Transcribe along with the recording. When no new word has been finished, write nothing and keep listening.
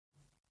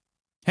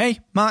Hey,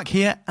 Mark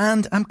here,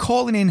 and I'm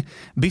calling in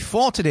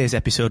before today's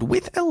episode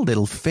with a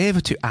little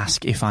favour to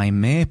ask, if I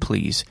may,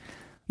 please.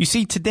 You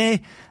see,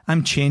 today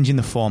I'm changing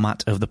the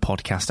format of the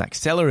Podcast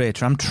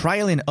Accelerator. I'm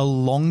trialling a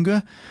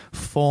longer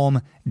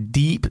form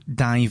deep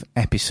dive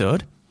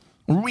episode,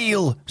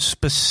 real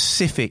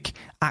specific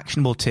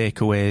actionable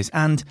takeaways,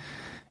 and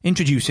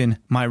introducing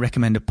my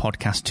recommended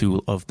podcast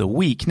tool of the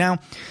week. Now,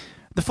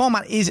 the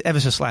format is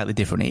ever so slightly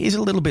different. It is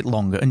a little bit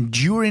longer, and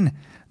during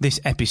this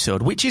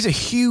episode, which is a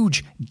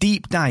huge,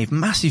 deep dive,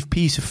 massive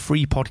piece of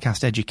free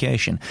podcast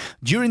education,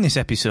 during this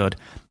episode,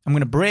 I'm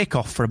going to break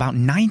off for about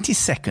 90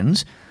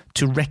 seconds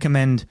to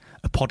recommend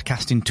a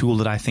podcasting tool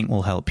that I think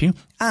will help you.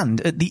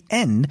 And at the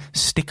end,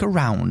 stick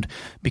around,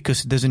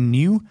 because there's a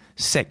new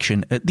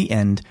section at the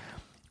end,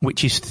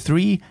 which is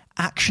 3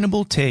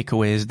 actionable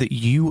takeaways that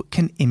you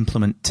can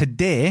implement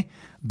today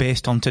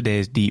based on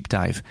today's deep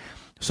dive.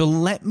 So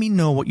let me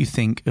know what you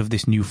think of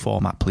this new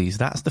format, please.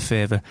 That's the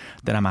favour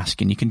that I'm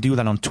asking. You can do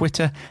that on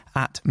Twitter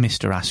at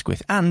Mr.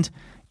 Asquith, and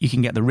you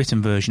can get the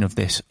written version of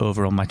this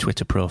over on my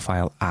Twitter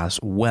profile as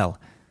well.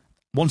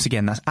 Once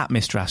again, that's at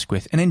Mr.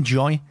 Asquith, and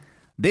enjoy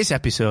this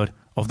episode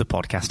of the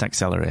Podcast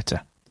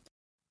Accelerator.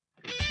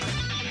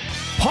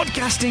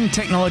 Podcasting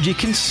technology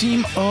can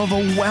seem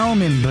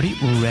overwhelming, but it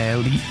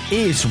rarely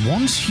is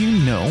once you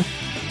know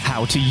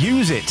how to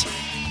use it.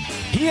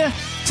 Here,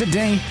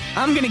 today,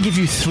 I'm going to give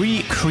you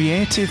 3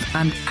 creative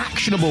and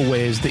actionable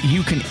ways that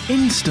you can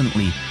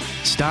instantly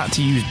start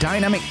to use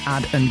dynamic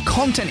ad and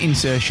content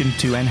insertion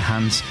to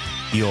enhance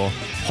your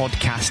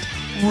podcast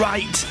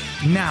right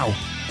now.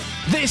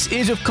 This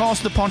is, of course,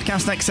 the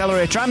Podcast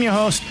Accelerator. I'm your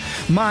host,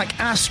 Mark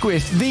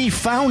Asquith, the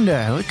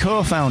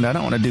co-founder, I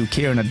don't want to do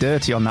Kieran a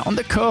dirty on that one,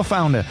 the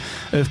co-founder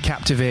of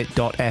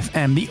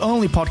Captivate.fm, the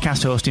only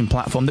podcast hosting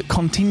platform that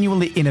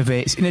continually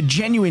innovates in a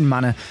genuine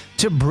manner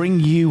to bring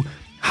you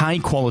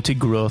high-quality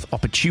growth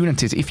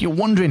opportunities. If you're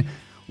wondering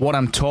what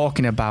I'm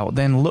talking about,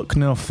 then look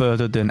no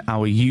further than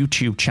our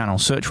YouTube channel.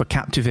 Search for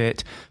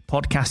Captivate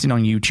Podcasting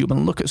on YouTube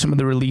and look at some of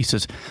the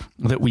releases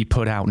that we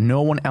put out.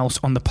 No one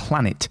else on the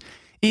planet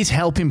is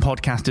helping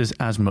podcasters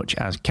as much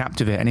as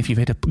Captivate. And if you've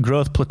hit a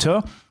growth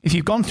plateau, if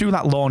you've gone through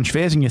that launch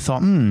phase and you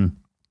thought,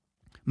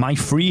 my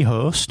free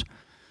host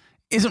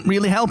isn't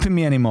really helping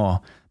me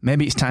anymore,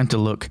 maybe it's time to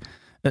look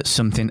at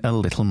something a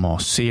little more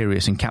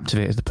serious, and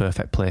Captivate is the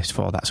perfect place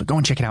for that. So go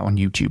and check it out on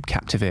YouTube,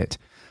 Captivate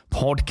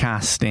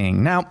Podcasting.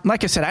 Now,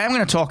 like I said, I am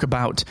going to talk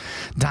about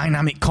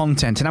dynamic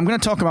content, and I'm going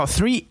to talk about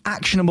 3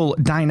 actionable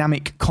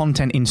dynamic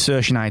content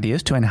insertion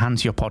ideas to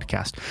enhance your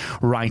podcast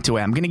right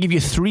away. I'm going to give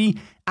you 3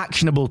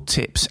 actionable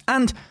tips,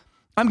 and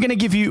I'm going to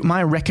give you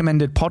my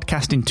recommended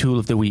podcasting tool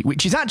of the week,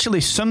 which is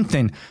actually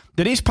something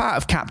that is part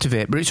of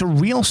Captivate, but it's a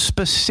real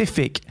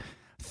specific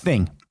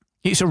thing.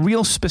 It's a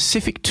real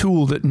specific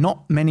tool that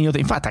not many other...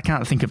 In fact, I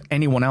can't think of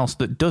anyone else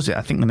that does it.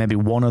 I think there may be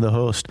one other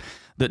host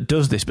that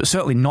does this, but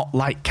certainly not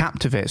like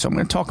Captivate. So I'm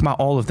going to talk about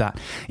all of that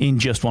in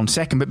just one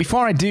second. But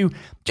before I do,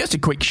 just a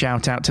quick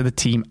shout out to the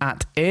team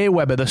at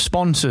Aweber, the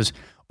sponsors,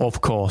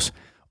 of course,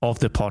 of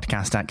the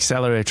Podcast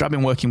Accelerator. I've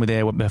been working with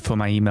Aweber for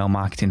my email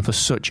marketing for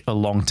such a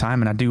long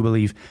time, and I do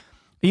believe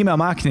email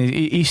marketing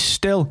is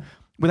still,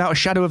 without a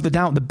shadow of the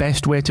doubt, the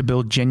best way to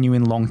build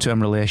genuine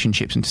long-term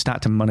relationships and to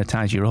start to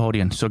monetize your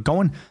audience. So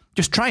go and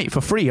just try it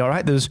for free, all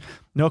right? There's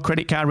no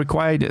credit card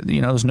required.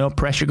 There's no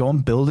pressure. Go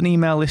and build an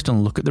email list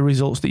and look at the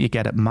results that you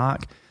get at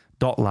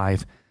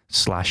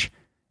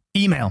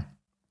mark.live/email.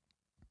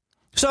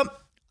 So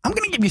I'm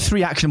going to give you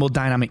 3 actionable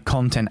dynamic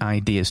content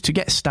ideas to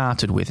get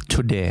started with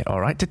today,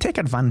 all right? To take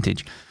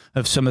advantage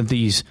of some of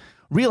these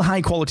real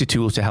high-quality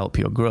tools to help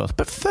your growth.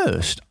 But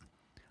first,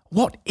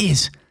 what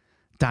is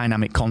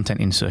dynamic content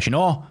insertion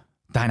or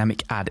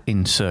dynamic ad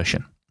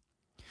insertion?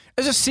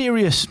 As a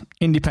serious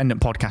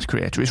independent podcast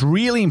creator, it's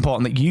really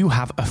important that you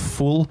have a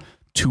full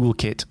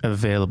toolkit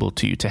available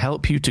to you to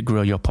help you to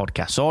grow your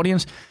podcast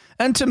audience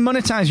and to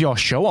monetize your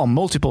show or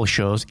multiple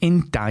shows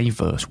in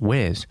diverse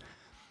ways.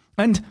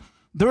 And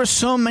there are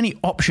so many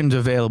options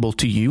available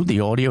to you, the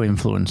audio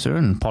influencer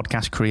and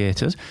podcast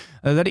creators,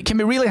 that it can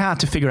be really hard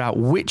to figure out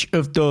which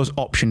of those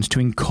options to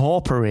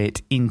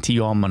incorporate into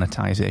your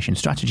monetization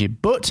strategy.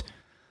 But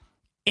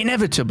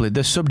inevitably,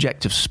 the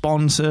subject of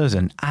sponsors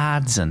and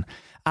ads and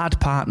ad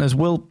partners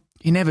will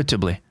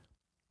inevitably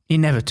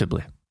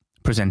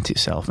present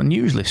itself, and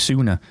usually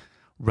sooner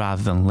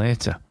rather than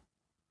later.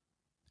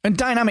 And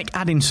dynamic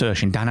ad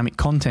insertion, dynamic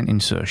content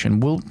insertion,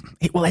 will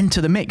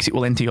enter the mix. It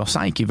will enter your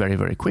psyche very,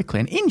 very quickly.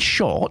 And in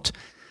short,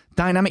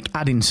 dynamic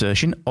ad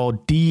insertion, or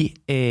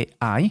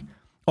DAI,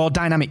 or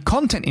dynamic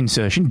content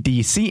insertion,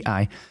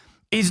 DCI,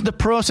 is the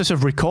process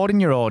of recording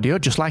your audio,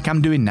 just like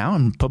I'm doing now,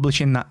 and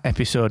publishing that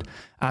episode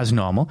as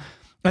normal,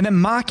 and then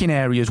marking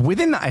areas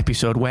within that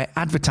episode where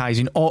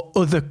advertising or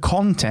other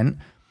content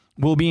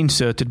will be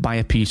inserted by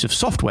a piece of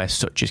software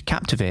such as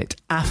Captivate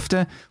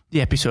after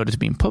the episode has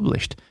been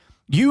published,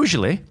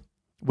 usually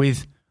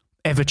with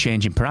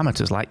ever-changing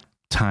parameters like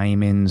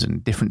timings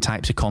and different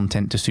types of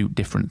content to suit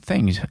different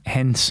things,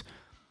 hence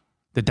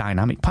the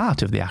dynamic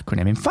part of the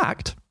acronym. In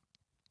fact,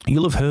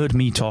 you'll have heard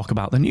me talk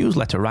about the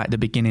newsletter right at the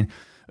beginning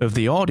of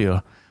the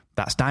audio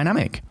that's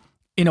dynamic.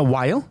 In a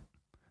while,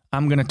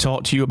 I'm going to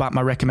talk to you about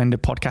my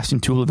recommended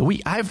podcasting tool of the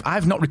week.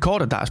 I've not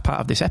recorded that as part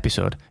of this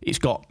episode. It's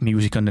got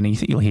music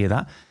underneath it. You'll hear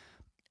that.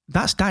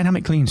 That's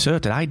dynamically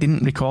inserted. I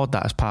didn't record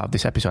that as part of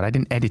this episode. I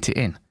didn't edit it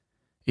in.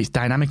 It's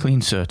dynamically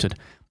inserted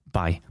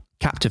by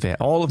Captivate.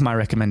 All of my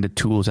recommended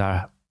tools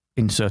are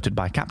inserted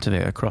by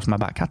Captivate across my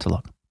back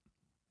catalogue.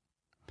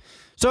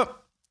 So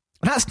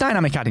that's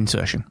dynamic ad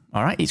insertion.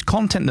 All right. It's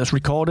content that's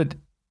recorded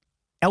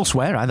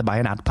elsewhere, either by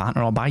an ad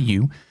partner or by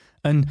you,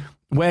 and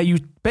where you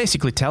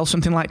basically tell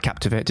something like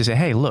Captivate to say,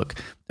 hey, look,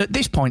 at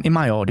this point in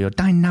my audio,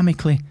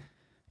 dynamically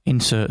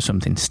insert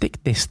something,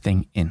 stick this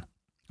thing in.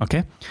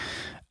 Okay.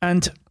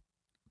 And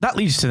that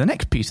leads to the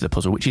next piece of the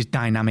puzzle, which is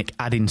dynamic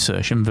ad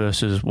insertion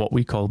versus what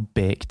we call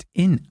baked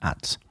in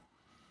ads.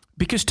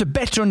 Because to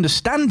better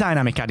understand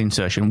dynamic ad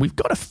insertion, we've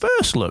got to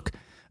first look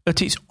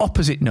at its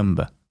opposite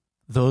number,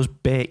 those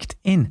baked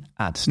in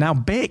ads. Now,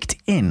 baked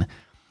in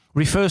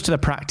refers to the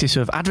practice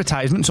of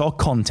advertisements or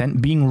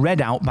content being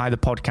read out by the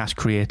podcast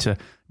creator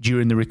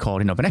during the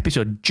recording of an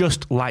episode,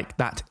 just like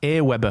that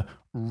Aweber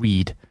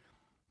read.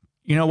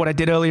 You know what I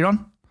did earlier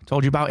on? I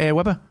told you about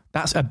Aweber?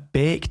 That's a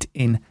baked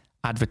in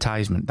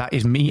advertisement. That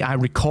is me. I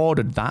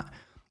recorded that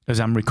as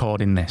I'm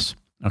recording this.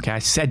 Okay, I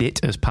said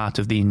it as part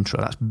of the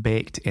intro. That's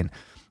baked in.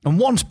 And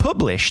once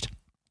published,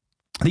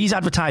 these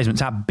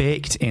advertisements are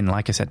baked in,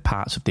 like I said,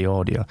 parts of the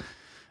audio.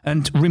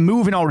 And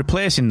removing or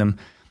replacing them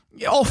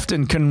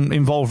often can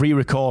involve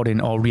re-recording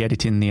or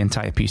re-editing the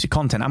entire piece of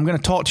content. I'm going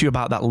to talk to you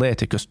about that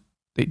later because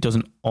it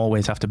doesn't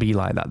always have to be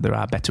like that. There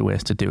are better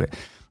ways to do it.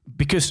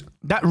 Because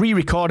that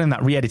re-recording,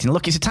 that re-editing,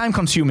 look, it's a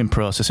time-consuming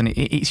process and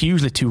it's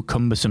usually too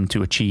cumbersome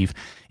to achieve.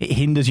 It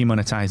hinders your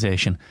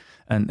monetization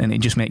and it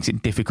just makes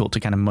it difficult to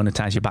kind of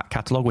monetize your back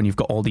catalogue when you've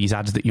got all these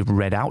ads that you've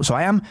read out. So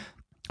I'm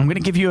going to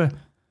give you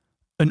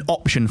an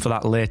option for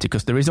that later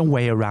because there is a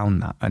way around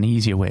that, an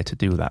easier way to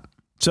do that.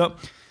 So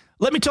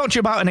let me talk to you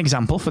about an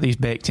example for these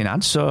baked-in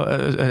ads. So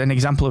an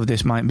example of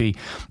this might be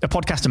a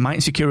podcaster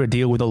might secure a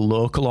deal with a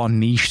local or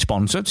niche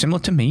sponsor,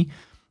 similar to me,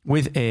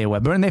 with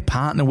Aweber, and they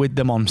partner with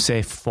them on,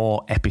 say,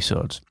 4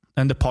 episodes.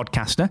 And the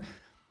podcaster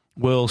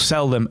will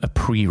sell them a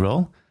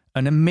pre-roll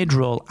and a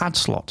mid-roll ad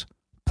slot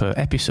per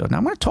episode. Now,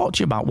 I'm going to talk to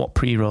you about what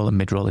pre-roll and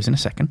mid-roll is in a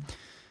second.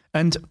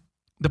 And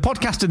the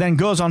podcaster then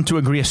goes on to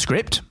agree a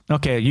script.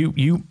 Okay, you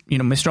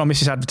know, Mr. or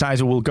Mrs.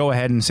 Advertiser will go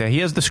ahead and say,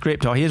 here's the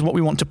script, or here's what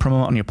we want to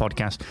promote on your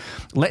podcast.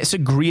 Let's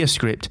agree a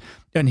script,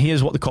 and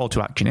here's what the call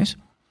to action is.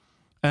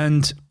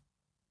 And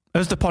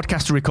as the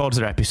podcaster records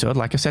their episode,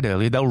 like I said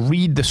earlier, they'll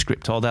read the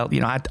script, or they'll,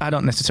 you know, I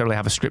don't necessarily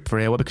have a script for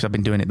Aweber because I've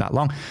been doing it that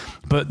long,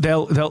 but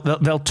they'll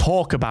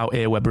talk about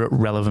Aweber at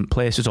relevant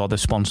places or the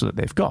sponsor that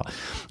they've got.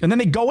 And then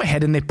they go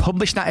ahead and they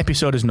publish that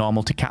episode as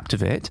normal to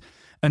Captivate.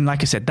 And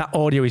like I said, that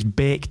audio is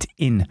baked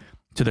in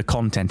to the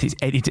content.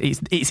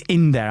 It's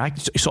in there. I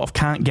sort of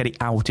can't get it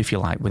out, if you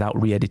like,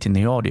 without re-editing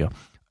the audio.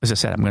 As I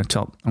said, I'm going to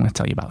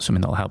tell you about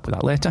something that'll help with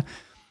that later.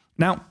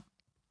 Now,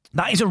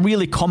 that is a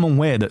really common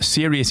way that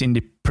serious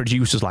indie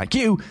producers like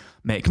you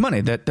make money.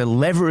 That they're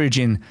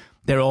leveraging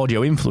their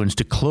audio influence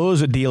to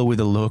close a deal with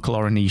a local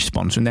or a niche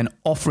sponsor and then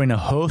offering a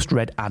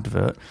host-read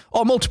advert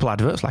or multiple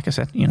adverts, like I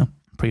said, you know,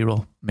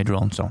 pre-roll,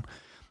 mid-roll, and so on,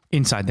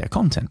 inside their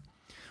content.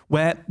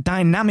 Where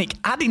dynamic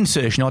ad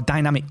insertion or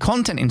dynamic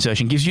content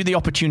insertion gives you the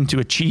opportunity to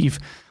achieve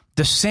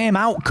the same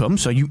outcome.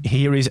 So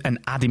here is an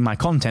ad in my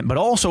content, but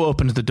also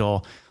opens the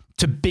door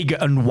to bigger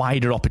and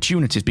wider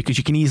opportunities because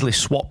you can easily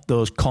swap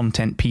those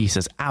content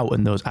pieces out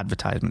and those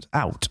advertisements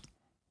out.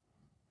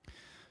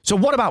 So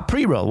what about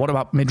pre-roll? What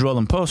about mid-roll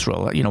and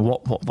post-roll? You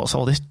know, what's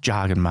all this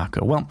jargon,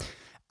 Marco? Well,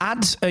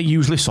 ads are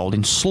usually sold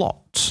in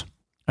slots,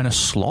 and a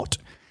slot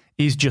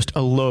is just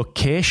a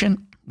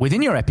location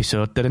within your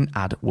episode that an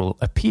ad will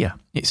appear.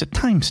 It's a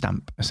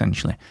timestamp,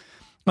 essentially.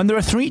 And there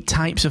are 3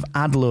 types of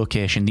ad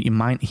location that you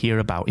might hear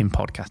about in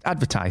podcast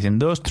advertising.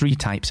 Those 3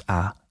 types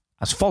are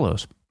as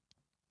follows: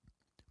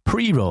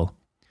 pre-roll,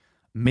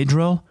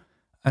 mid-roll,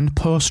 and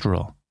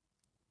post-roll.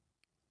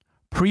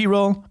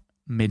 Pre-roll,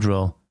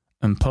 mid-roll,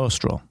 and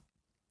post-roll.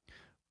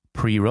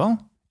 Pre-roll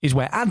is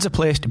where ads are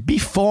placed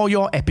before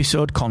your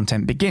episode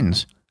content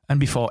begins and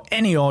before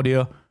any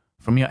audio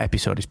from your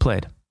episode is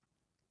played.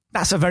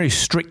 That's a very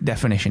strict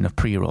definition of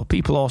pre-roll.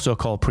 People also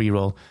call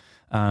pre-roll,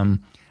 I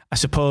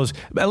suppose,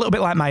 a little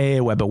bit like my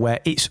Aweber, where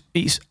it's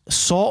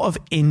sort of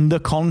in the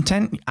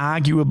content.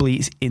 Arguably,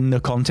 it's in the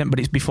content, but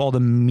it's before the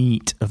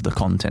meat of the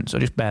content. So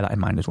just bear that in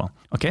mind as well.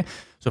 Okay?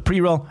 So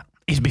pre-roll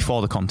is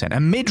before the content.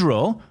 And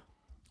mid-roll,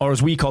 or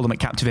as we call them at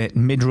Captivate,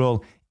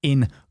 mid-roll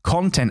in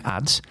content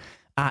ads,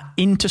 are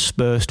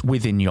interspersed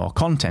within your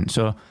content.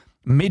 So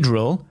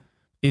mid-roll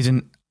is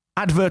an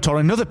advert or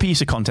another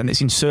piece of content that's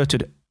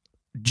inserted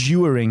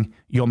during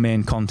your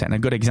main content. A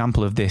good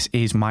example of this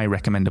is my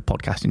recommended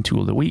podcasting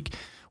tool of the week,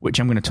 which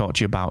I'm going to talk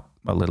to you about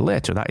a little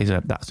later.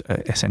 That's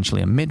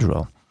essentially a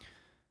mid-roll.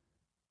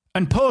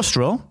 And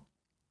post-roll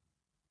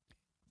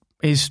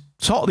is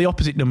sort of the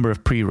opposite number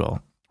of pre-roll,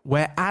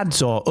 where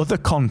ads or other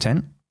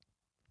content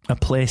are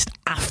placed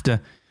after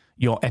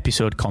your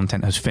episode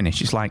content has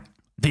finished. It's like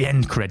the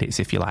end credits,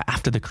 if you like,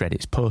 after the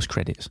credits, post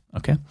credits.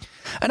 Okay.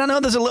 And I know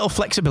there's a little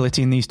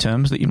flexibility in these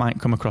terms that you might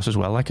come across as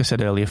well. Like I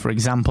said earlier, for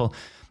example,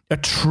 a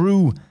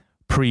true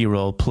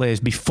pre-roll plays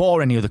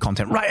before any other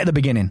content, right at the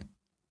beginning.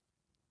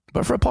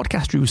 But for a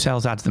podcaster who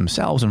sells ads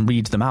themselves and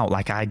reads them out,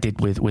 like I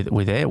did with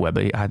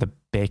Airweb, either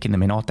baking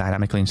them in or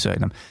dynamically inserting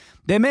them,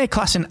 they may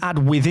class an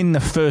ad within the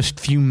first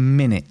few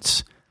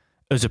minutes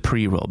as a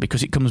pre-roll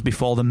because it comes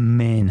before the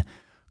main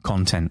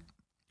content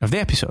of the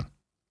episode.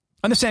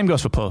 And the same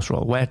goes for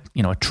post-roll, where,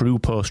 a true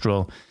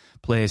post-roll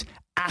plays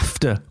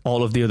after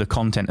all of the other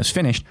content has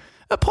finished.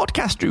 A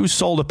podcaster who's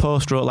sold a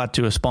post-roll ad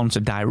to a sponsor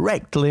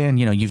directly and,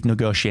 you've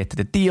negotiated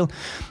a deal,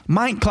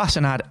 might class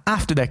an ad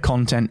after their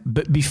content,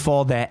 but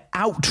before their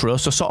outro,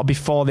 so sort of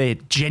before they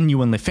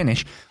genuinely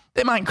finish,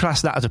 they might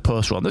class that as a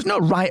post-roll. There's no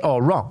right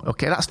or wrong,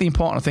 okay? That's the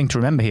important thing to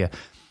remember here.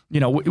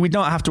 We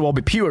don't have to all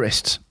be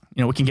purists.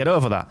 We can get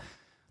over that.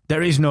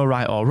 There is no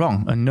right or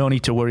wrong, and no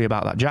need to worry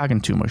about that jargon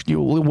too much.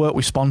 You will work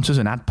with sponsors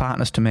and ad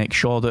partners to make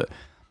sure that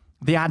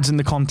the ads and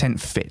the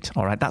content fit,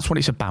 all right? That's what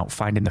it's about,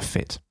 finding the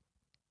fit.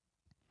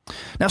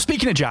 Now,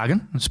 speaking of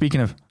jargon, and speaking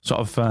of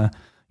sort of,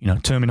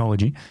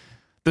 terminology,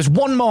 there's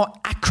one more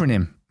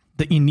acronym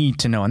that you need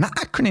to know, and that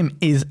acronym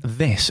is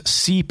this,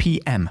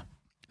 CPM.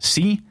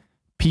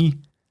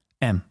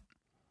 CPM.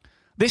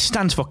 This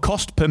stands for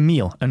cost per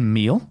meal, and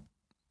meal,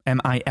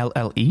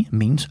 M-I-L-L-E,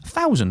 means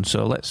 1,000.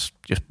 So let's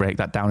just break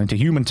that down into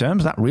human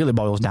terms. That really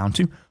boils down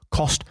to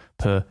cost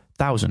per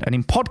 1,000. And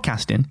in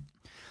podcasting,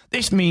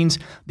 this means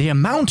the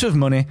amount of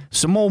money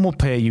someone will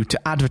pay you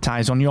to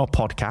advertise on your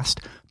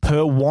podcast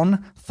per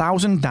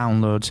 1,000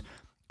 downloads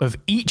of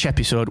each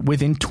episode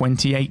within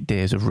 28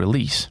 days of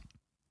release.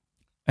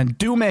 And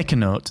do make a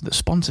note that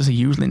sponsors are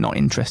usually not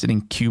interested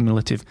in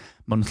cumulative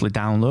monthly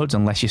downloads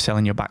unless you're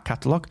selling your back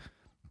catalogue.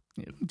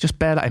 Just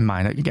bear that in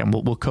mind. Again,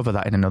 we'll cover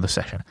that in another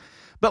session.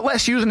 But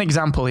let's use an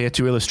example here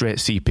to illustrate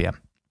CPM.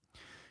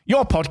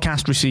 Your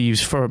podcast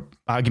receives, for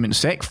argument's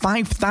sake,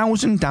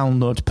 5,000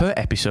 downloads per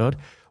episode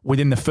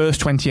within the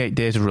first 28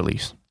 days of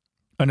release.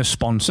 And a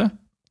sponsor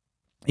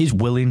is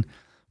willing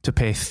to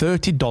pay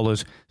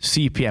 $30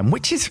 CPM,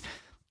 which is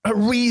a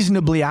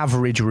reasonably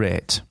average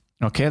rate.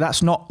 Okay,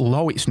 that's not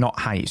low, it's not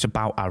high, it's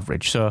about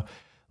average. So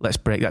let's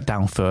break that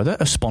down further.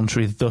 A sponsor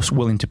is thus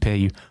willing to pay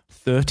you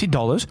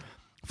 $30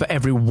 for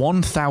every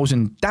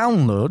 1,000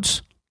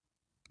 downloads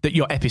that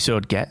your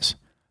episode gets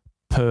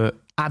per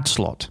ad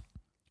slot.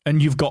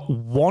 And you've got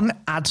one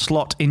ad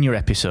slot in your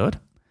episode.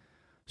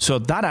 So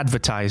that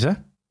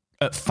advertiser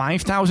at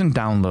 5,000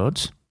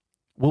 downloads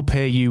will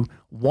pay you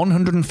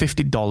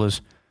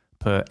 $150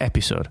 per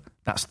episode.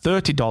 That's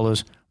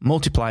 $30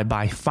 multiplied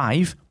by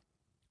 5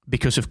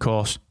 because, of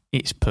course,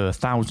 it's per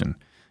 1,000.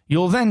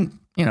 You'll then,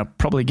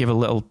 probably give a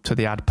little to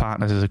the ad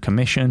partners as a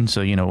commission.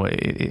 So,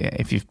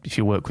 if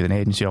you work with an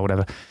agency or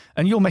whatever,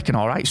 and you'll make an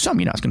all right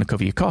sum. It's going to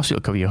cover your costs,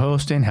 it'll cover your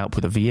hosting, help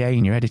with the VA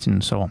and your editing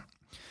and so on.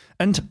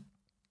 And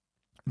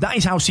that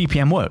is how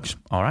CPM works,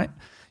 all right?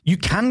 You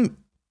can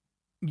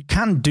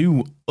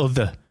do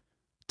other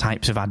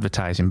types of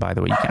advertising, by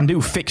the way. You can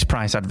do fixed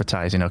price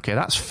advertising, okay?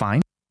 That's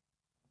fine.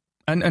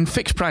 And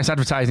fixed price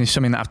advertising is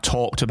something that I've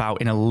talked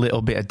about in a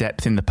little bit of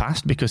depth in the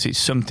past because it's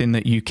something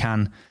that you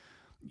can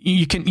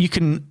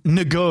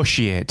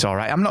negotiate, all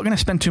right? I'm not going to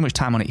spend too much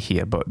time on it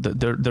here, but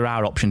there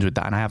are options with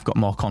that, and I have got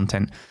more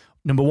content,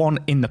 number one,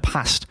 in the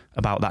past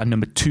about that, and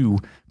number two,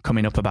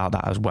 coming up about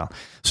that as well.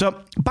 So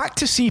back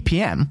to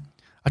CPM,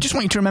 I just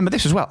want you to remember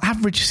this as well.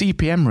 Average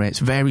CPM rates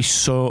vary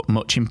so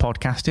much in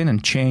podcasting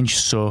and change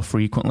so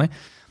frequently.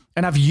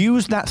 And I've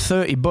used that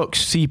 $30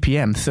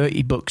 CPM,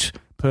 $30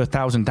 per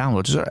 1,000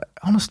 downloads, is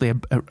honestly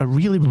a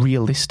really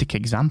realistic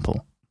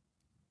example.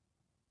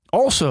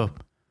 Also,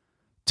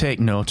 take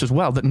note as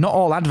well that not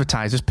all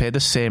advertisers pay the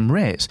same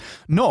rates,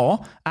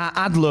 nor are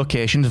ad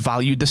locations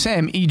valued the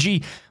same,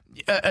 e.g.,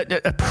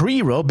 a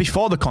pre-roll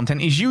before the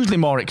content is usually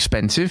more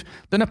expensive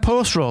than a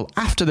post-roll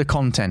after the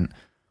content.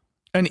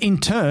 And in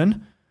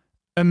turn,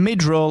 a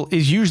mid-roll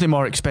is usually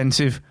more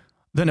expensive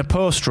than a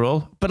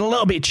post-roll, but a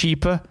little bit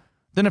cheaper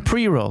than a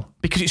pre-roll,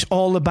 because it's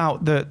all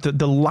about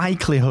the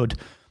likelihood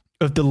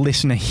of the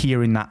listener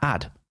hearing that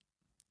ad.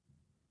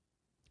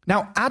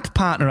 Now, ad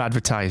partner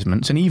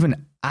advertisements and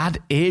even ad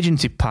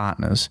agency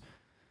partners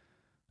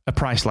are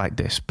priced like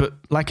this. But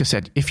like I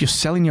said, if you're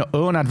selling your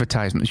own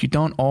advertisements, you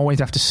don't always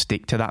have to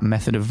stick to that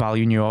method of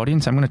valuing your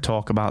audience. I'm going to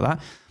talk about that.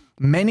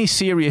 Many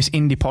serious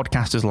indie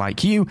podcasters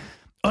like you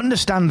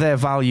understand their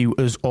value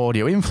as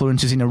audio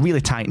influencers in a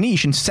really tight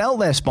niche and sell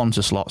their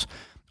sponsor slots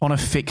on a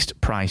fixed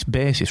price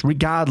basis,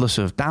 regardless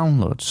of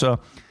downloads. So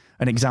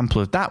an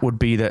example of that would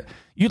be that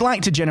you'd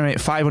like to generate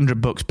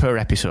 $500 per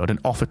episode and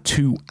offer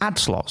 2 ad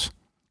slots,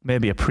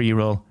 maybe a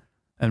pre-roll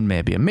and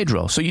maybe a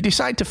mid-roll. So you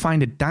decide to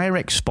find a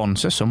direct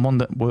sponsor, someone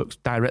that works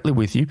directly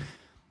with you,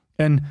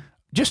 and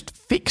just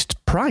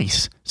fixed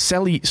price,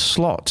 sell each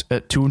slot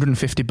at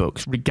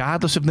 $250,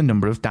 regardless of the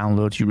number of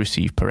downloads you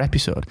receive per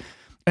episode.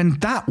 And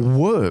that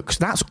works.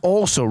 That's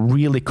also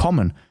really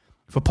common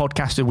for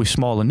podcasters with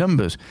smaller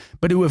numbers,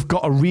 but who have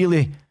got a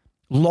really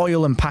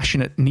loyal and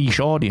passionate niche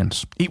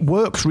audience. It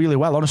works really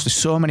well. Honestly,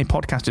 so many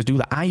podcasters do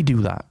that. I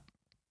do that.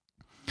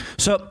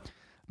 So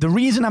the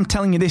reason I'm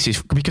telling you this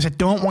is because I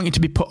don't want you to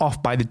be put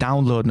off by the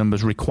download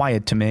numbers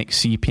required to make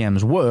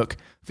CPMs work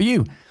for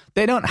you.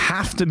 They don't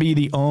have to be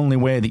the only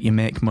way that you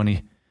make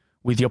money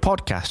with your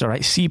podcast, all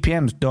right?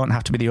 CPMs don't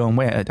have to be the only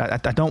way. I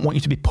don't want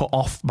you to be put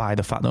off by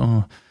the fact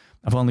that,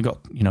 I've only got,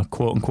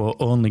 quote unquote,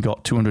 only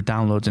got 200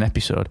 downloads an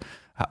episode.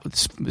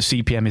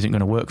 CPM isn't going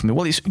to work for me.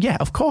 Well,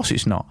 of course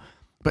it's not.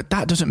 But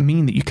that doesn't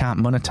mean that you can't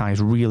monetize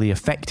really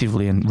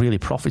effectively and really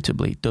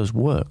profitably. It does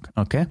work,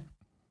 okay?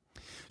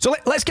 So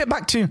let's get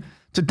back to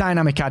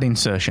dynamic ad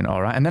insertion,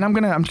 all right? And then I'm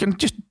gonna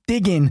just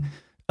dig in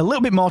a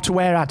little bit more to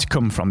where ads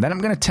come from. Then I'm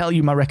going to tell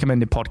you my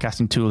recommended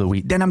podcasting tool of the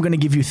week. Then I'm going to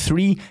give you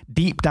 3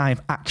 deep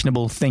dive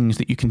actionable things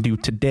that you can do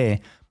today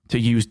to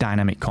use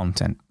dynamic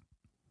content.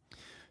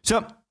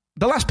 So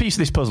the last piece of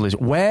this puzzle is,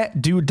 where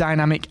do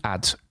dynamic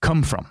ads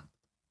come from?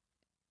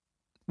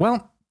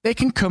 Well, they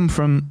can come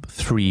from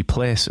 3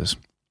 places.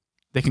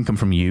 They can come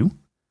from you,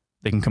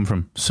 they can come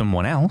from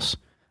someone else,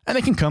 and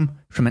they can come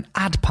from an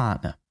ad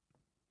partner.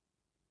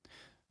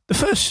 The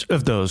first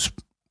of those,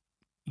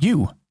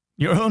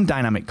 your own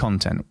dynamic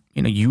content.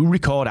 You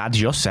record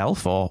ads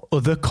yourself or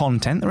other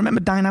content.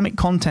 Remember, dynamic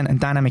content and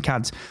dynamic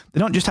ads, they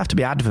don't just have to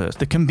be adverts.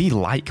 They can be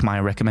like my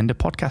recommended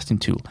podcasting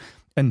tool.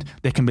 And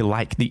they can be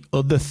like the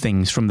other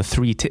things from the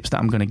 3 tips that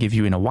I'm going to give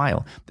you in a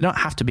while. They don't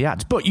have to be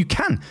ads, but you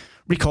can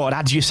record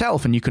ads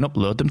yourself and you can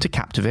upload them to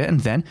Captivate, and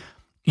then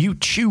you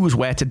choose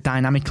where to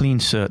dynamically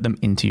insert them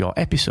into your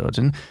episodes.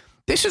 And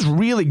this is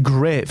really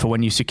great for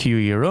when you secure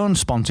your own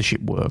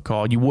sponsorship work,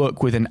 or you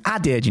work with an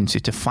ad agency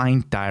to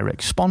find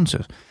direct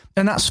sponsors,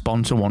 and that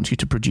sponsor wants you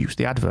to produce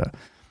the advert.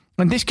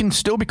 And this can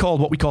still be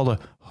called what we call a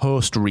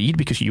host read,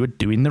 because you are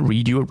doing the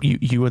read,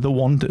 you are the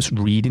one that's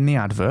reading the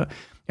advert.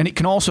 And it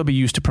can also be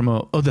used to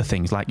promote other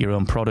things like your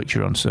own products,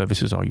 your own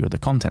services, or your other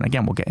content.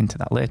 Again, we'll get into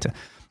that later.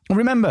 And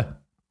remember,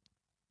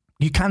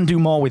 you can do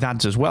more with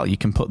ads as well. You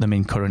can put them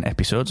in current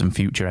episodes and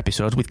future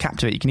episodes. With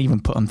Captivate, you can even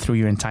put them through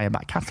your entire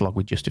back catalogue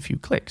with just a few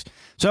clicks.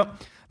 So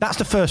that's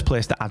the first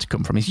place that ads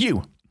come from, is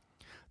you.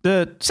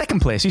 The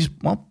second place is,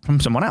 from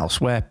someone else,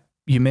 where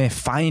you may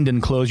find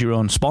and close your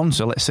own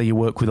sponsor. Let's say you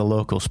work with a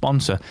local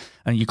sponsor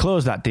and you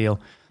close that deal,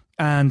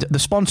 and the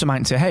sponsor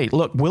might say, hey,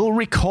 look, we'll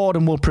record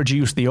and we'll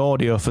produce the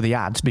audio for the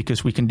ads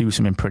because we can do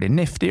something pretty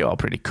nifty or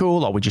pretty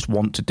cool, or we just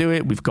want to do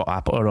it. We've got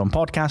our own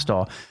podcast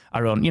or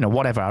our own,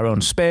 our own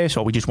space,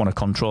 or we just want to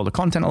control the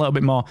content a little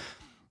bit more.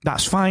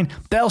 That's fine.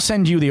 They'll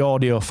send you the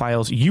audio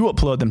files, you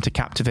upload them to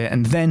Captivate,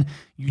 and then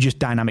you just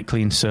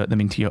dynamically insert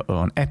them into your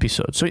own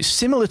episode. So it's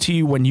similar to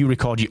you when you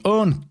record your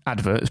own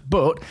adverts,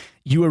 but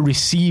you are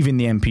receiving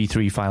the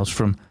MP3 files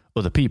from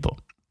other people.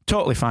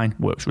 Totally fine,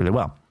 works really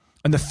well.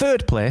 And the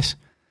third place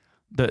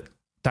that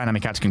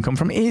dynamic ads can come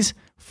from is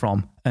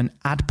from an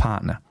ad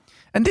partner.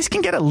 And this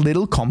can get a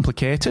little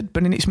complicated,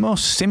 but in its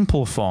most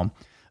simple form,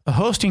 a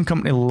hosting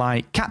company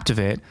like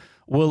Captivate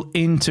will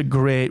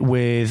integrate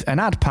with an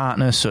ad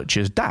partner such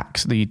as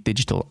DAX, the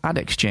digital ad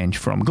exchange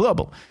from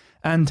Global.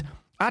 And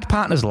ad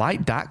partners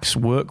like DAX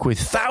work with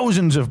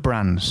thousands of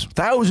brands,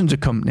 thousands of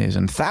companies,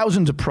 and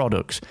thousands of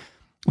products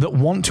that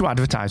want to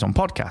advertise on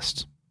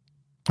podcasts.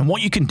 And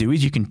what you can do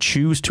is you can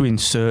choose to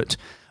insert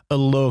a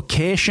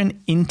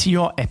location into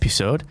your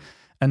episode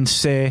and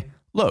say,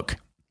 look,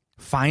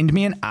 find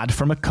me an ad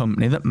from a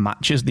company that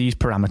matches these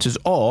parameters,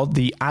 or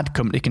the ad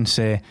company can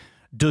say,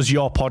 does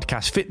your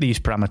podcast fit these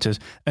parameters?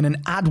 And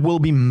an ad will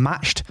be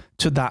matched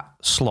to that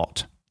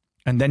slot.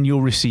 And then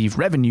you'll receive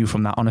revenue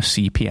from that on a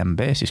CPM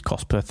basis,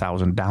 cost per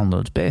 1,000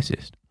 downloads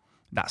basis.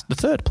 That's the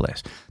third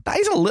place. That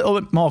is a little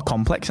bit more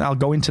complex. I'll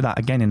go into that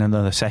again in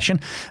another session,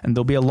 and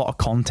there'll be a lot of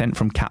content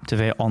from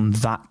Captivate on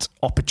that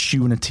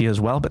opportunity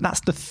as well. But that's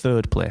the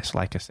third place,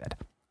 like I said.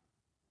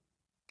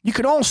 You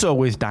could also,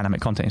 with dynamic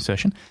content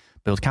insertion,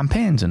 build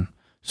campaigns and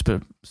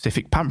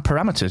specific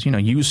parameters.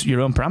 Use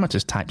your own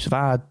parameters, types of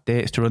ad,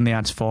 dates to run the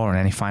ads for, and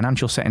any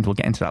financial settings. We'll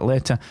get into that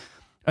later.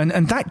 And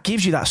that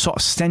gives you that sort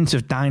of sense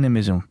of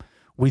dynamism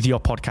with your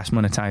podcast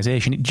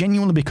monetization. It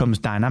genuinely becomes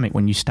dynamic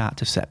when you start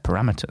to set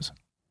parameters.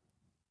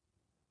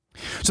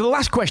 So the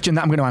last question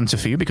that I'm going to answer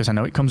for you, because I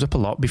know it comes up a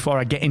lot, before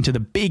I get into the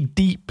big,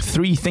 deep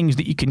 3 things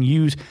that you can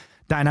use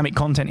dynamic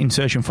content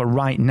insertion for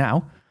right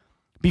now,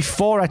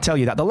 before I tell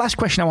you that, the last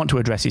question I want to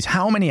address is,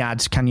 how many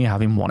ads can you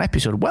have in one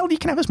episode? Well, you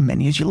can have as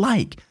many as you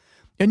like.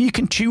 And you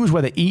can choose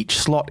whether each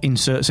slot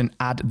inserts an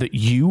ad that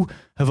you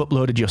have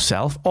uploaded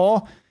yourself,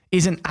 or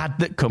is an ad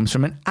that comes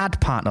from an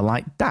ad partner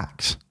like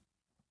DAX.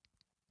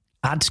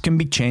 Ads can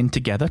be chained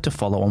together to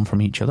follow on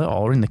from each other,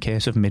 or in the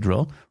case of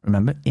mid-roll,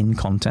 remember, in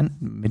content,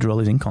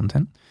 mid-roll is in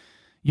content,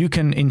 you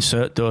can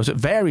insert those at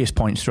various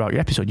points throughout your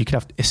episode. You could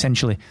have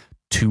essentially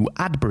 2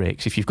 ad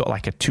breaks. If you've got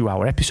like a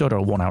 2-hour episode or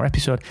a 1-hour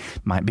episode,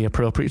 it might be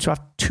appropriate to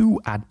have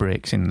 2 ad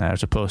breaks in there,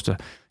 as opposed to,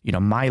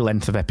 my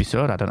length of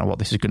episode. I don't know what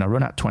this is going to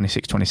run at,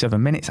 26,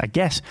 27 minutes, I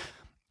guess.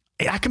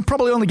 I can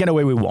probably only get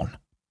away with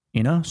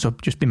 1, so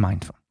just be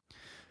mindful.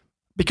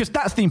 Because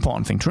that's the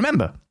important thing to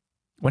remember.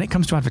 When it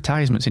comes to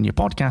advertisements in your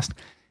podcast,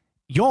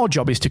 your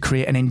job is to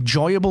create an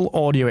enjoyable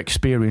audio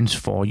experience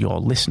for your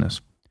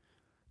listeners.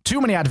 Too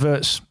many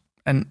adverts,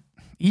 and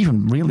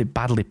even really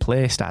badly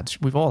placed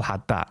ads, we've all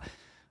had that,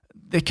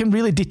 they can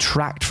really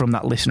detract from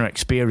that listener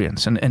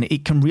experience, and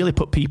it can really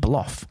put people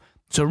off.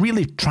 So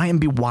really try and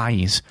be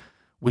wise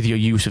with your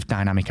use of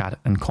dynamic ad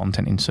and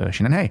content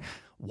insertion. And hey,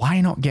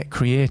 why not get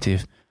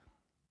creative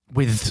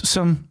with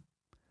some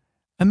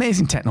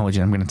amazing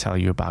technology I'm going to tell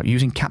you about,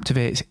 using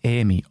Captivate's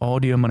AMI,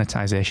 audio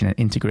monetization and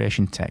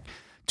integration tech,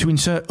 to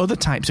insert other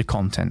types of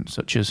content,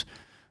 such as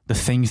the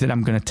things that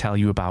I'm going to tell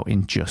you about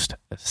in just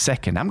a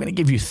second. I'm going to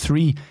give you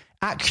 3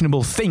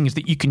 actionable things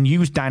that you can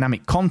use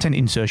dynamic content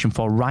insertion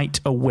for right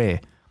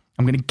away.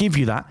 I'm going to give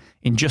you that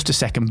in just a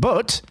second,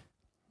 but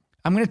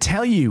I'm going to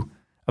tell you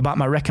about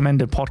my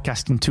recommended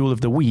podcasting tool of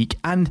the week,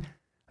 and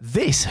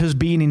this has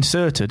been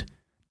inserted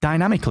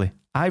dynamically.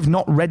 I've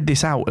not read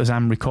this out as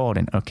I'm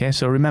recording, okay?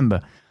 So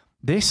remember,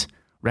 this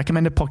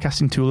recommended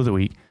podcasting tool of the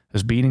week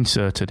has been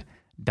inserted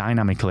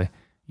dynamically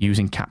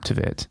using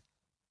Captivate.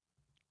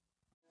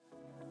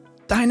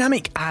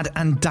 Dynamic ad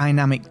and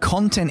dynamic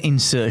content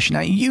insertion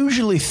are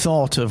usually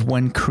thought of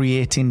when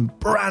creating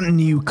brand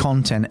new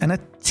content and are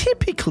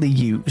typically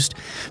used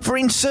for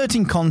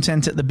inserting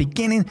content at the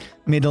beginning,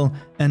 middle,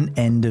 and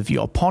end of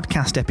your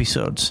podcast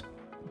episodes.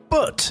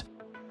 But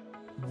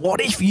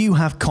what if you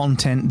have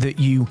content that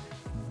you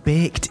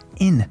baked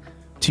in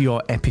to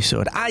your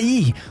episode,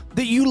 i.e.,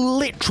 that you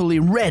literally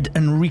read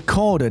and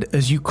recorded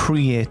as you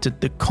created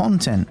the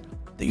content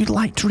that you'd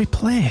like to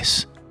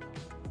replace?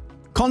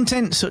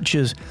 Content such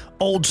as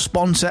old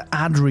sponsor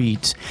ad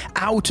reads,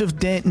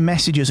 out-of-date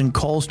messages and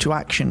calls to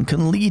action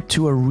can lead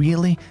to a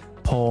really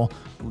poor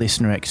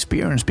listener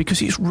experience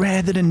because it's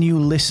rare that a new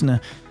listener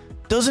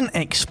doesn't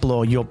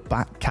explore your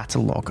back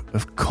catalogue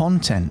of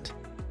content.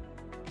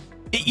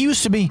 It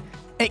used to be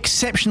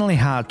exceptionally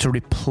hard to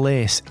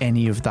replace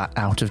any of that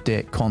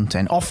out-of-date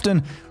content,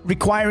 often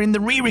requiring the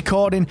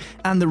re-recording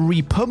and the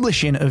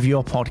republishing of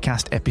your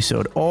podcast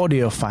episode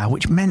audio file,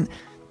 which meant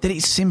that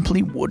it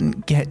simply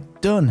wouldn't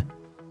get done.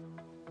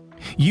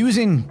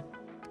 Using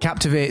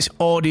Captivate's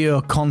audio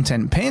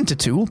content painter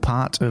tool,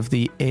 part of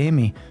the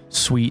AMI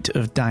suite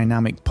of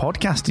dynamic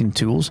podcasting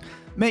tools,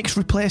 makes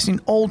replacing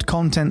old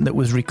content that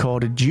was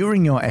recorded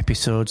during your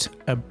episodes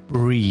a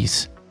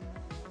breeze.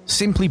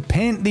 Simply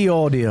paint the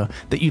audio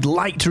that you'd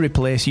like to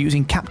replace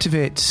using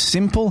Captivate's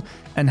simple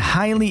and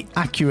highly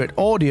accurate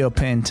audio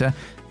painter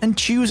and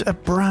choose a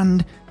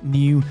brand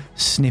new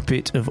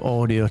snippet of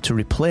audio to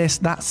replace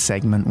that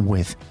segment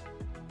with.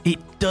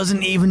 It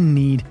doesn't even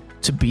need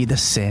to be the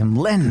same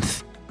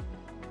length.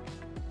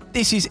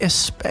 This is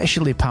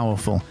especially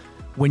powerful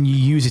when you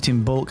use it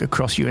in bulk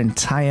across your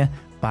entire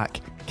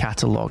back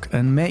catalogue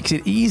and makes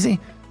it easy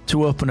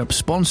to open up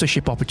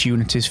sponsorship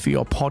opportunities for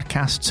your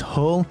podcast's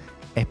whole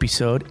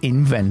episode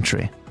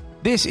inventory.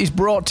 This is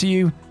brought to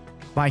you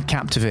by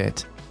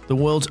Captivate, the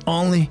world's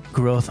only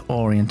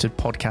growth-oriented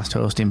podcast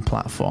hosting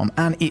platform,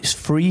 and it's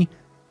free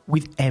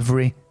with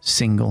every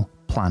single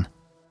plan.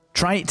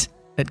 Try it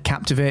at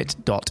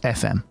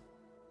captivate.fm.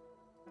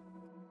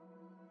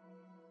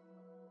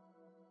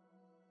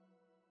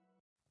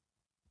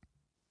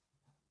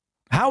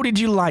 How did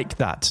you like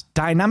that?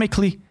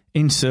 Dynamically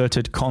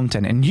inserted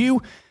content, and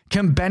you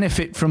can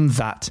benefit from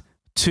that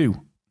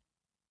too.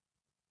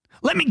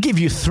 Let me give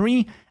you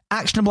 3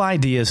 actionable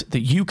ideas that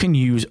you can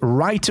use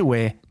right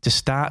away to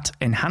start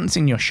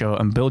enhancing your show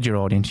and build your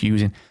audience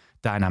using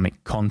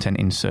dynamic content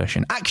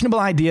insertion. Actionable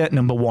idea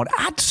number 1,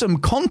 add some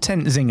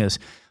content zingers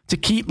to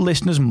keep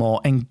listeners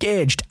more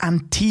engaged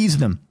and tease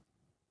them.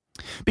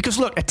 Because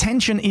look,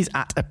 attention is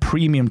at a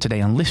premium today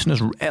and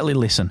listeners rarely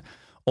listen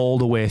all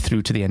the way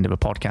through to the end of a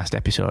podcast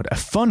episode. A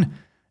fun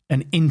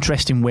and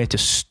interesting way to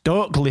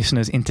stoke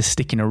listeners into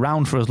sticking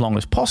around for as long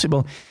as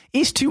possible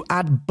is to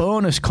add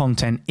bonus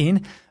content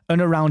in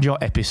and around your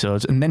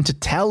episodes and then to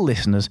tell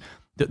listeners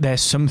that there's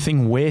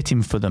something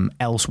waiting for them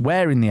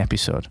elsewhere in the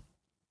episode.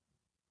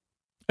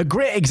 A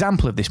great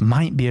example of this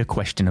might be a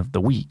question of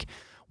the week,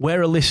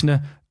 where a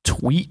listener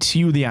tweets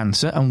you the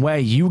answer and where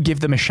you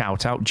give them a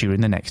shout out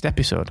during the next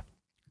episode.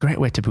 Great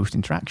way to boost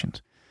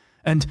interactions.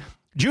 And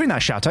during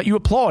that shout out, you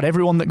applaud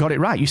everyone that got it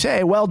right. You say,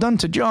 hey, well done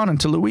to John and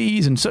to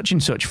Louise and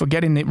such for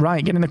getting it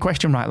right, getting the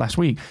question right last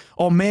week.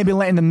 Or maybe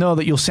letting them know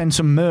that you'll send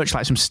some merch,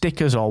 like some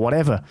stickers or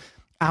whatever,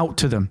 out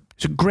to them.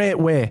 It's a great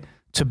way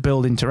to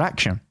build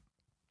interaction.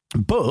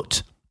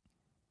 But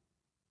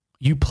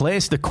you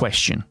place the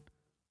question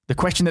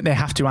that they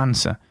have to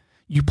answer,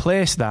 you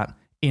place that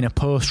in a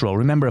post roll.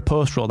 Remember, a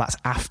post roll, that's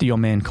after your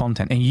main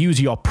content. And use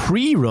your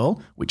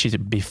pre-roll, which is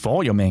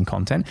before your main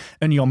content,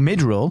 and your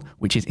mid-roll,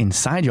 which is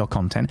inside your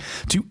content,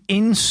 to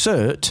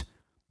insert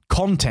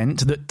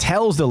content that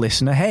tells the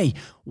listener, hey,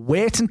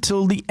 wait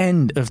until the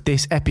end of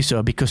this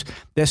episode because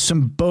there's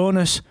some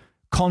bonus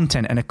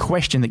content and a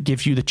question that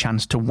gives you the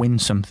chance to win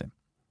something.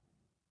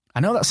 I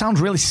know that sounds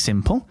really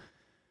simple,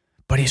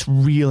 but it's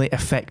really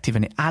effective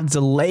and it adds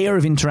a layer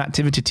of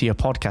interactivity to your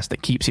podcast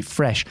that keeps it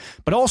fresh,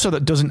 but also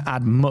that doesn't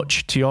add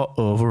much to your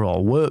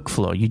overall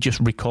workflow. You just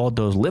record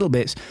those little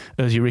bits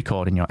as you're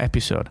recording your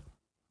episode.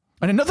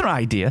 And another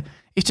idea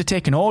is to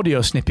take an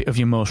audio snippet of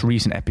your most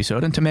recent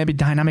episode and to maybe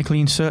dynamically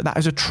insert that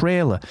as a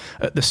trailer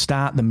at the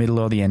start, the middle,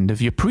 or the end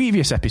of your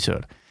previous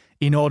episode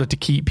in order to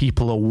keep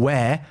people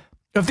aware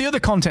of the other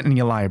content in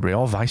your library,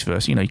 or vice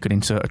versa. You could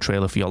insert a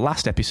trailer for your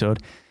last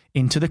episode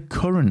into the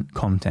current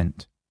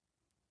content.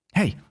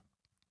 Hey,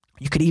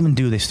 you could even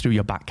do this through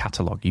your back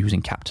catalogue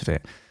using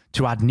Captivate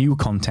to add new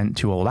content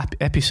to all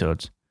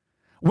episodes.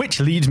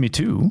 Which leads me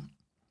to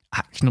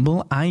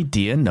actionable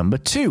idea number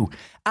 2.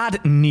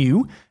 Add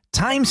new,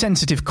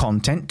 time-sensitive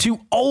content to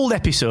old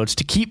episodes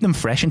to keep them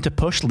fresh and to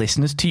push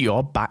listeners to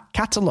your back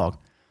catalogue.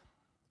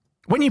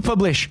 When you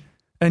publish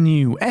a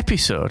new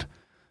episode,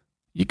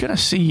 you're going to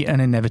see an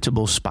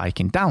inevitable spike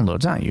in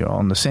downloads, aren't you,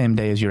 on the same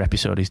day as your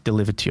episode is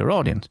delivered to your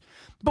audience.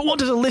 But what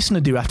does a listener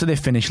do after they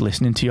finish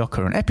listening to your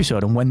current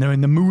episode and when they're in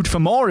the mood for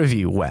more of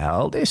you?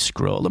 Well, they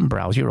scroll and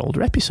browse your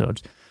older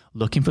episodes,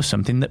 looking for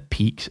something that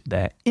piques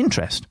their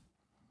interest.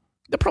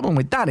 The problem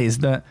with that is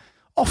that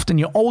often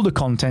your older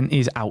content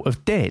is out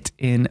of date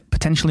in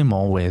potentially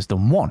more ways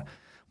than one.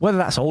 Whether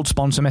that's old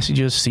sponsor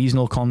messages,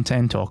 seasonal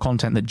content, or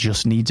content that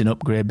just needs an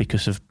upgrade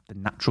because of the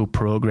natural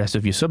progress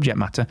of your subject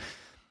matter,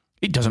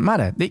 it doesn't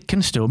matter. It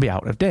can still be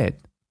out of date.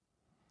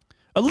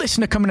 A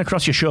listener coming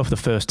across your show for the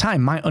first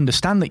time might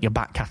understand that your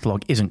back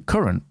catalogue isn't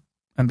current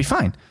and be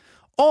fine.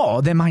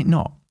 Or they might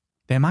not.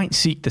 They might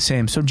seek the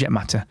same subject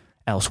matter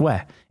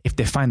elsewhere if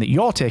they find that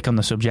your take on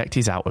the subject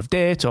is out of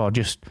date, or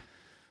just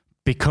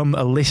become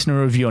a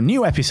listener of your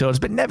new episodes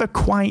but never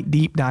quite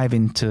deep dive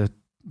into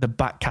the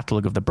back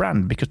catalogue of the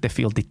brand because they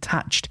feel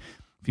detached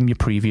from your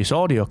previous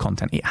audio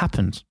content. It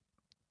happens.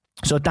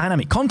 So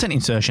dynamic content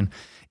insertion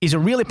is a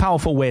really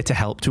powerful way to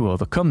help to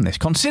overcome this.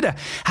 Consider,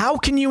 how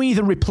can you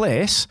either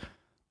replace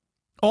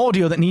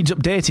audio that needs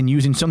updating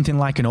using something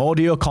like an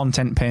audio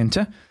content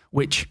painter,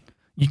 which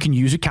you can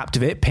use with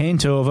Captivate,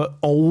 paint over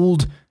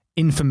old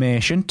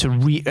information to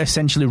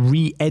essentially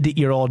re-edit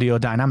your audio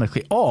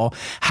dynamically? Or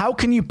how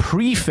can you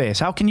preface,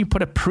 how can you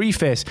put a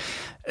preface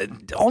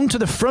onto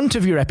the front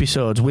of your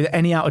episodes with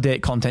any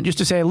out-of-date content, just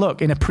to say,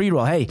 look, in a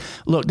pre-roll, hey,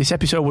 look, this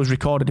episode was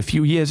recorded a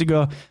few years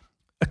ago.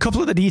 A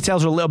couple of the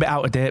details are a little bit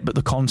out of date, but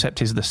the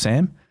concept is the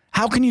same.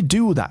 How can you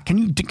do that? Can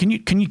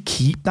you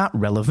keep that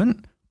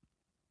relevant?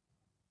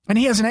 And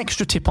here's an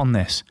extra tip on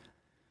this.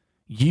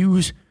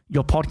 Use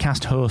your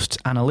podcast host's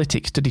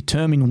analytics to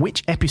determine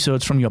which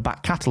episodes from your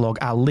back catalogue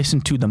are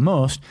listened to the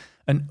most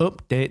and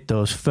update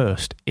those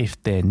first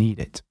if they need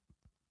it.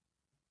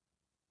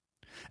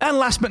 And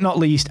last but not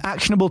least,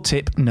 actionable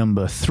tip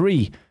number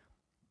 3.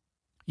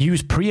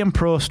 Use pre and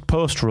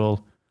post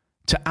roll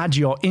to add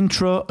your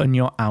intro and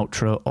your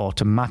outro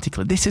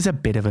automatically. This is a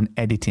bit of an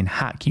editing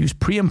hack. Use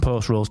pre and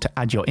post rolls to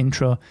add your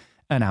intro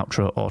and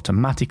outro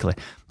automatically.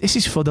 This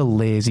is for the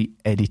lazy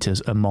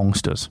editors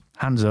amongst us.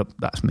 Hands up,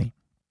 that's me.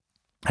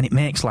 And it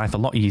makes life a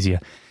lot easier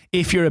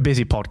if you're a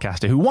busy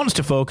podcaster who wants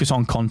to focus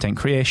on content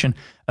creation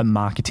and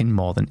marketing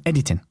more than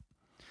editing.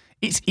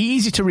 It's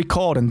easy to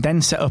record and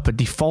then set up a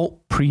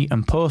default pre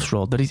and post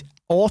roll that is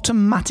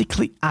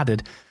automatically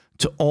added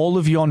to all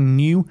of your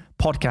new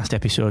podcast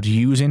episodes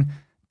using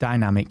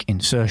dynamic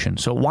insertion.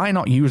 So why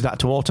not use that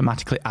to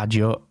automatically add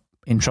your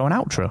intro and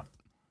outro?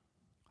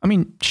 I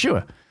mean,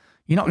 sure,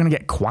 you're not going to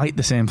get quite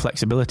the same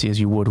flexibility as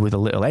you would with a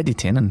little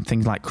editing, and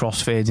things like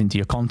crossfades into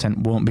your content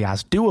won't be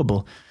as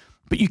doable,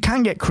 but you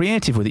can get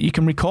creative with it. You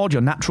can record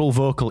your natural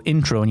vocal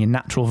intro and your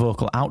natural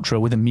vocal outro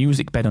with a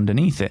music bed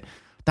underneath it.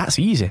 That's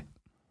easy.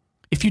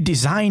 If you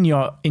design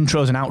your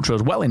intros and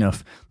outros well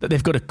enough that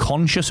they've got a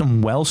conscious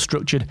and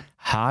well-structured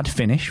hard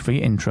finish for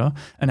your intro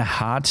and a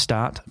hard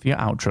start for your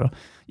outro,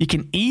 you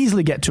can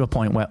easily get to a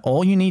point where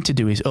all you need to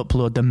do is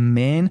upload the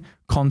main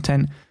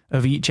content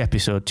of each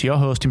episode to your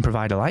hosting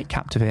provider like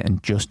Captivate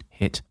and just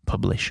hit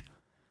publish.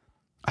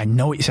 I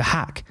know it's a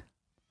hack,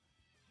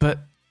 but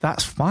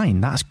that's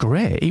fine. That's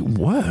great. It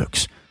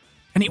works.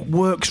 And it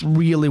works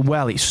really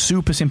well. It's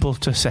super simple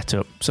to set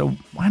up. So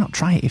why not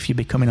try it if you're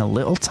becoming a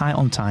little tight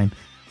on time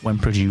when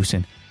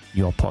producing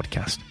your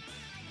podcast?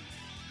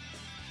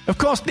 Of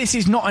course, this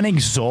is not an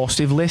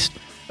exhaustive list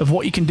of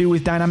what you can do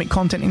with dynamic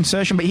content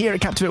insertion, but here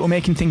at Captivate, we're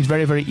making things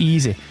very, very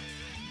easy.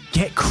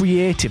 Get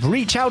creative.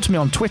 Reach out to me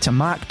on Twitter,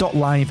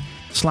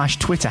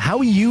 mark.live/Twitter. How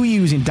are you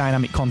using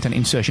dynamic content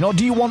insertion? Or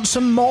do you want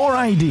some more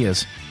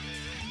ideas?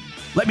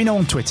 Let me know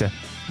on Twitter,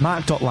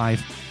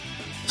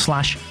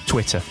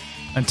 mark.live/Twitter.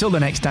 Until the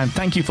next time,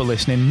 thank you for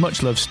listening.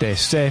 Much love, stay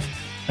safe,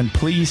 and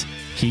please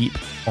keep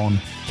on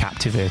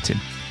captivating.